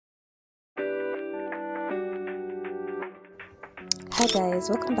Hi guys,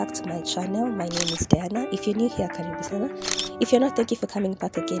 welcome back to my channel. My name is Diana. If you're new here, karibu sana. If you're not, thank you for coming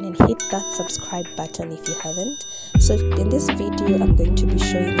back again, and hit that subscribe button if you haven't. So in this video, I'm going to be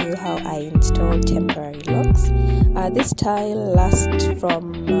showing you how I install temporary locks. This style lasts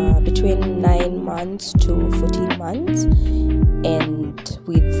from between 9 months to 14 months, and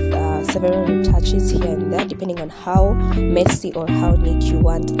with several retouches here and there depending on how messy or how neat you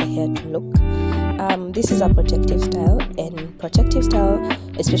want the hair to look. This is a protective style, and protective style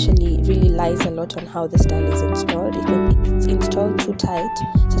especially really lies a lot on how the style is installed. If it's installed too tight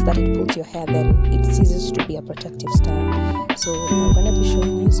such that it pulls your hair, then it ceases to be a protective style. So I'm going to be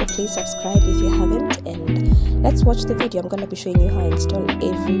showing you, so please subscribe if you haven't, and let's watch the video. I'm going to be showing you how I install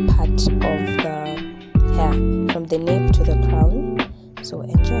every part of the hair from the nape to the crown, so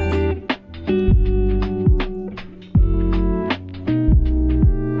enjoy.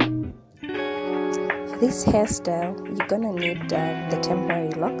 This hairstyle, you're gonna need the temporary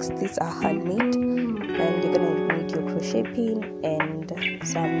locks. These are handmade, and you're gonna need your crochet pin and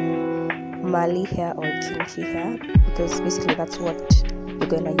some Mali hair or kinky hair, because basically that's what you're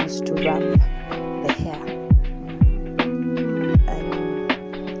gonna use to wrap the hair. And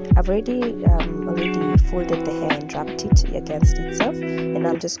I've already folded the hair and wrapped it against itself, and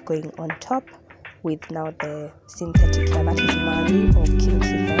I'm just going on top with now the synthetic hair, that is Mali or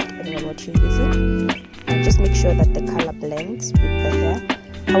kinky hair, depending on what you're using. And just make sure that the color blends with the hair.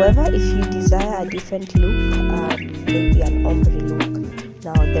 However, if you desire a different look, maybe an ombre look,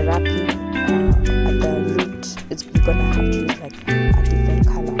 now the wrapping at the root, you're gonna have to use like a different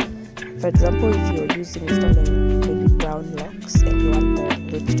color. For example, if you're installing maybe brown locks and you want the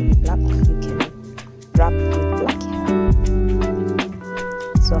roots to be black, you can wrap with black hair.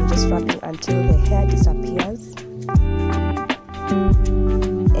 So I'm just wrapping until the hair disappears.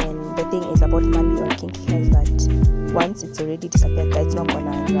 The thing is about Mali or kinky hair is that once it's already disappeared, it's not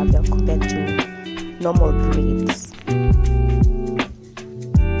gonna unravel compared to normal braids.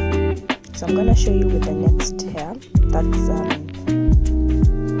 So I'm gonna show you with the next hair. That's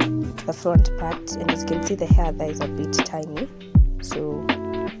the front part, and as you can see, the hair there is a bit tiny. So,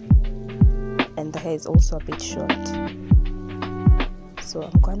 and the hair is also a bit short. So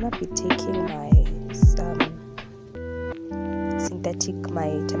I'm gonna be taking my my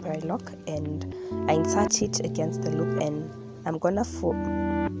temporary lock, and I insert it against the loop, and I'm gonna fold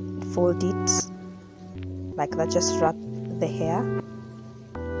it like that, just wrap the hair.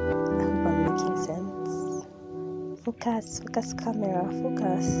 I hope I'm making sense. Focus camera,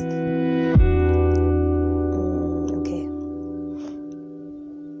 focus. Okay.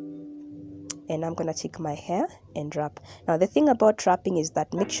 And I'm gonna take my hair and wrap. Now the thing about wrapping is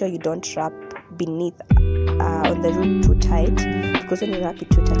that make sure you don't wrap beneath on the root too tight, because when you wrap it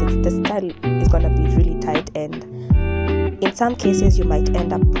too tight, the style is going to be really tight, and in some cases you might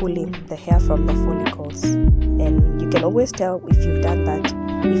end up pulling the hair from the follicles, and you can always tell if you've done that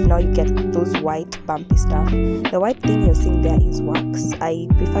if now you get those white bumpy stuff. The white thing you're seeing there is wax. I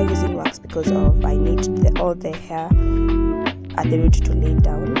prefer using wax because I need all the hair at the root to lay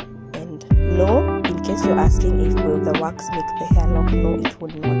down. And no, in case you're asking if will the wax make the hair lock, no, it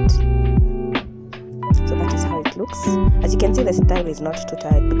will not. So that is how it looks. As you can see, the style is not too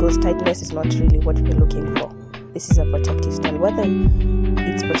tight, because tightness is not really what we're looking for. This is a protective style. Whether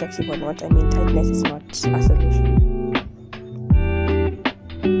it's protective or not, I mean, tightness is not a solution.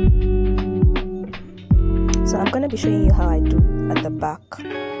 So I'm going to be showing you how I do at the back,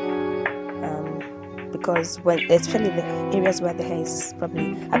 because especially the areas where the hair is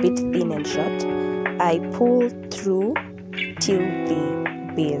probably a bit thin and short, I pull through till the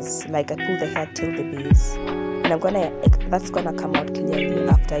base, like I pull the hair till the base, and that's gonna come out clearly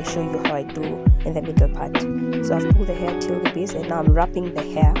after I show you how I do in the middle part. So I've pulled the hair till the base, and now I'm wrapping the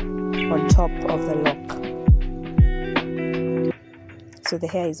hair on top of the lock. So the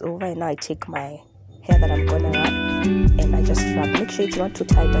hair is over, and now I take my hair that I'm gonna wrap, and I just wrap. Make sure it's not too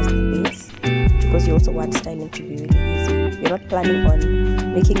tight as the base, because you also want styling to be really easy. You're not planning on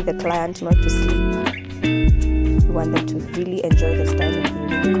making the client not to sleep. You want them to really enjoy the style and be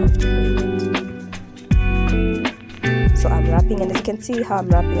really comfortable with it. So I'm wrapping, and as you can see how I'm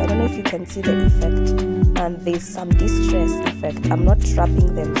wrapping, I don't know if you can see the effect, and there's some distress effect. I'm not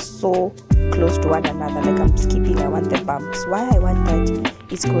wrapping them so close to one another, like I'm skipping. I want the bumps. Why I want that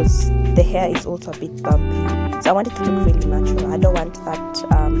is because the hair is also a bit bumpy, so I want it to look really natural. I don't want that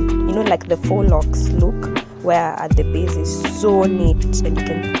like the faux locks look, where at the base is so neat and you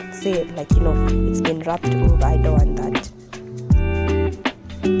can say like it's been wrapped over. I don't want that.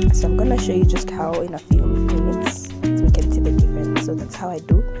 So I'm gonna show you just how in a few minutes, so we can see the difference. So that's how I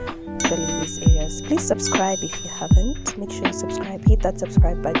do especially these areas. Please subscribe if you haven't. Make sure you subscribe, hit that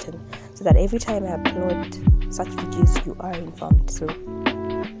subscribe button so that every time I upload such videos you are informed. So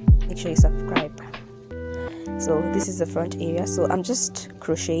make sure you subscribe. So this is the front area, so I'm just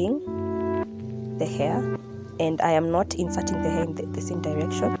crocheting the hair, and I am not inserting the hair in the same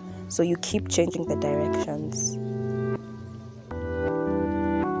direction, so you keep changing the directions.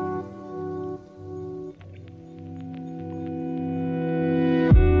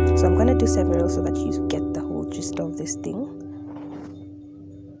 So I'm gonna do several so that you get the whole gist of this thing.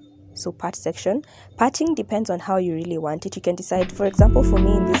 So part section. Parting depends on how you really want it. You can decide, for example, for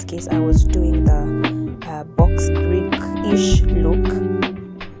me in this case, I was doing the box break-ish look.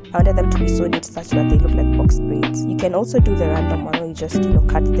 I wanted them to be sewn in such that they look like box braids. You can also do the random one where you just,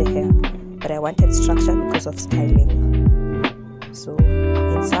 cut the hair. But I wanted structure because of styling. So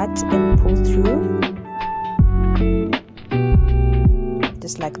insert and pull through.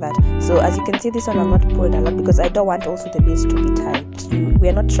 Just like that. So as you can see, this one I'm not pulling a lot because I don't want also the base to be tight. We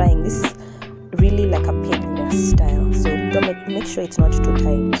are not trying. This is really like a painless style, so don't make sure it's not too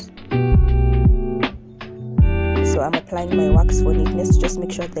tight. So I'm applying my wax for neatness. Just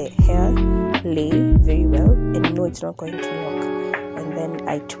make sure the hair lay very well and know it's not going to lock. And then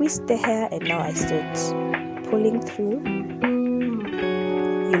I twist the hair, and now I start pulling through.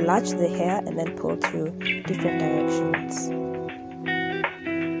 You latch the hair and then pull through different directions.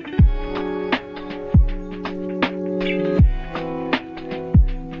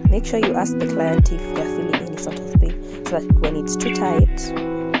 Make sure you ask the client if they're feeling any sort of pain, so that when it's too tight,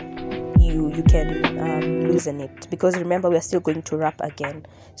 you can loosen it. Because remember, we're still going to wrap again,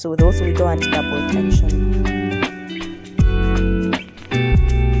 so also we don't want double tension.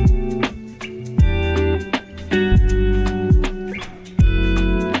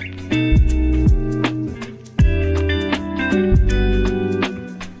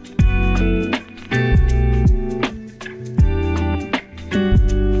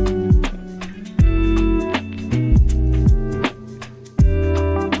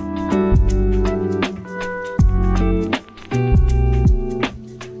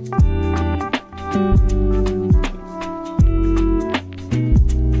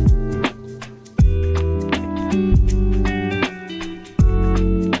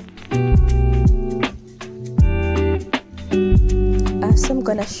 So I'm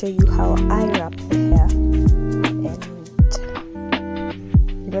gonna show you how I wrap the hair, and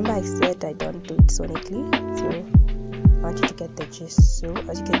remember I said I don't do it so neatly, so I want you to get the gist. So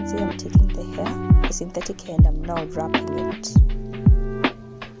as you can see, I'm taking the hair, the synthetic hair, and I'm now wrapping it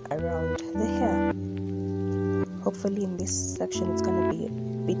around the hair. Hopefully in this section it's gonna be a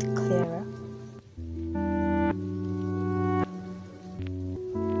bit clearer.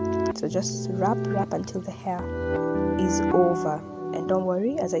 So just wrap until the hair is over. And don't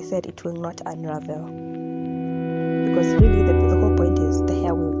worry, as I said, it will not unravel, because really the whole point is the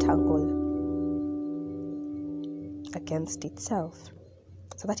hair will tangle against itself.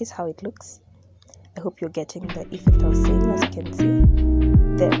 So that is how it looks. I hope you're getting the effect I was saying. As you can see,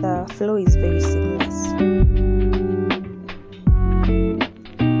 the flow is very seamless.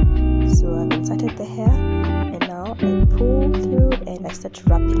 So I've inserted the hair, and now I pull through and I start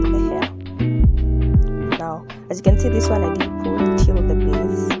wrapping the hair. Now, as you can see, this one I did pull till the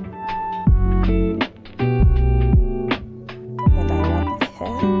base, and I wrap the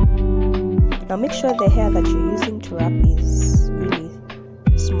hair. Now make sure the hair that you're using to wrap is really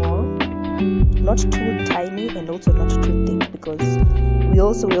small, not too tiny and also not too thick, because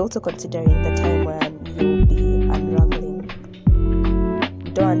we're also considering the time when you'll be unraveling.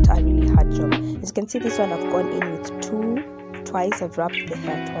 You don't want a really hard job. As you can see, this one I've gone in with twice. I've wrapped the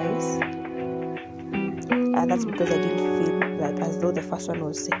hair twice. And that's because I didn't feel like as though the first one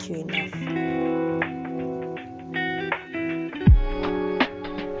was secure enough.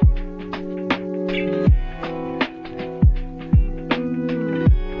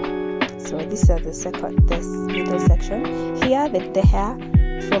 So these are this middle section. Here the hair,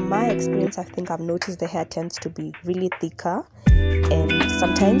 from my experience, I think I've noticed the hair tends to be really thicker, and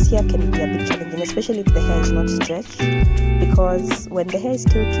sometimes here can be a bit challenging, especially if the hair is not stretched, because when the hair is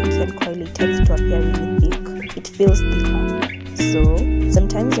still kinky and coily, it tends to appear really thick. It feels thicker. So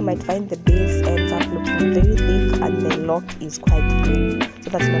sometimes you might find the base ends up looking very thick and the lock is quite thin. So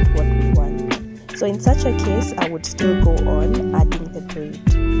that's not what we want. So in such a case, I would still go on adding the braid.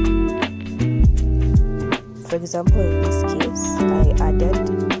 For example, in this case, I added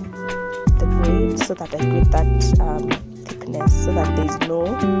the braid so that I create that thickness, so that there is no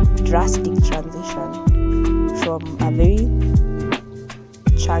drastic transition from a very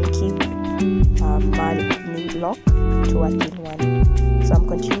chunky marking lock to a thin one. So I'm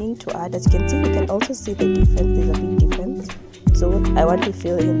continuing to add. As you can see, you can also see the difference. There's a big difference. So I want to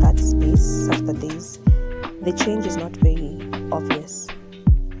fill in that space such that the change is not very obvious.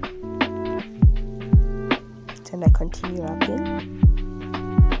 And I continue wrapping.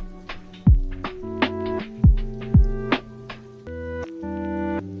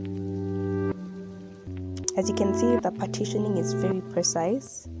 As you can see, the partitioning is very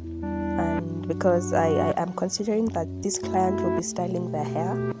precise, and because I am considering that this client will be styling their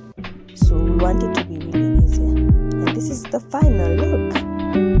hair, so we want it to be really easy. And this is the final look.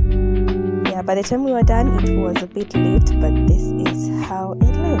 Yeah, by the time we were done, it was a bit late, but this is how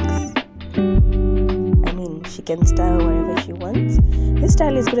it looks. She can style wherever she wants. This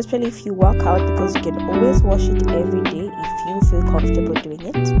style is good, especially if you work out, because you can always wash it every day if you feel comfortable doing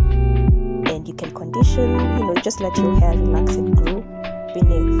it. And you can condition, just let your hair relax and grow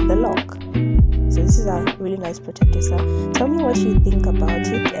beneath the lock. So this is a really nice protective style. Tell me what you think about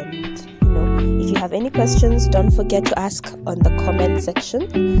it, and if you have any questions, don't forget to ask on the comment section.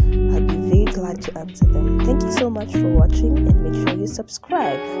 I'll be very glad to answer them. Thank you so much for watching, and make sure you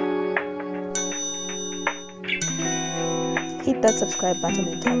subscribe. Hit that subscribe button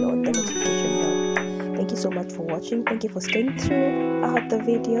and turn on the notification bell. Thank you so much for watching. Thank you for staying throughout the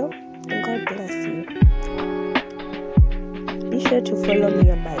video, and God bless you. Be sure to follow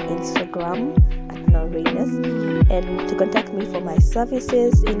me on my Instagram at Naureiness, and to contact me for my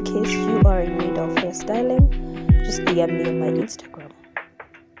services in case you are in need of hairstyling. Just DM me on my Instagram.